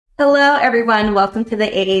Hello, everyone. Welcome to the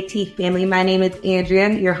AAT Family. My name is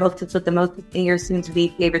Andrea, your hostess with the most in your soon-to-be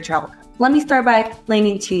favorite travel. Let me start by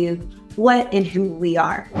explaining to you what and who we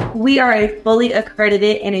are. We are a fully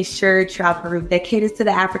accredited and assured travel group that caters to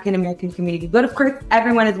the African American community, but of course,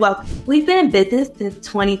 everyone is welcome. We've been in business since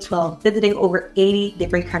 2012, visiting over 80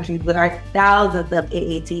 different countries with our thousands of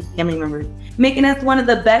AAT family members, making us one of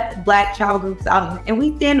the best Black travel groups out here, and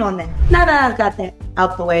we stand on that. Now that I've got that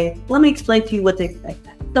out the way, let me explain to you what to expect.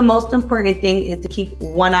 The most important thing is to keep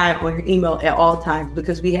one eye on your email at all times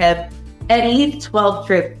because we have at least 12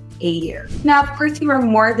 trips a year. Now, of course, you are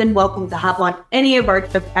more than welcome to hop on any of our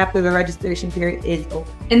trips after the registration period is over.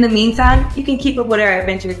 In the meantime, you can keep up with our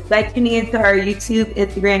adventures by tuning into our YouTube,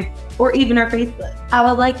 Instagram, or even our Facebook. I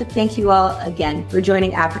would like to thank you all again for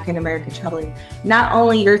joining African American Travelers, not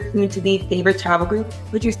only your soon-to-be favorite travel group,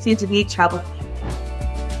 but your soon-to-be travel family.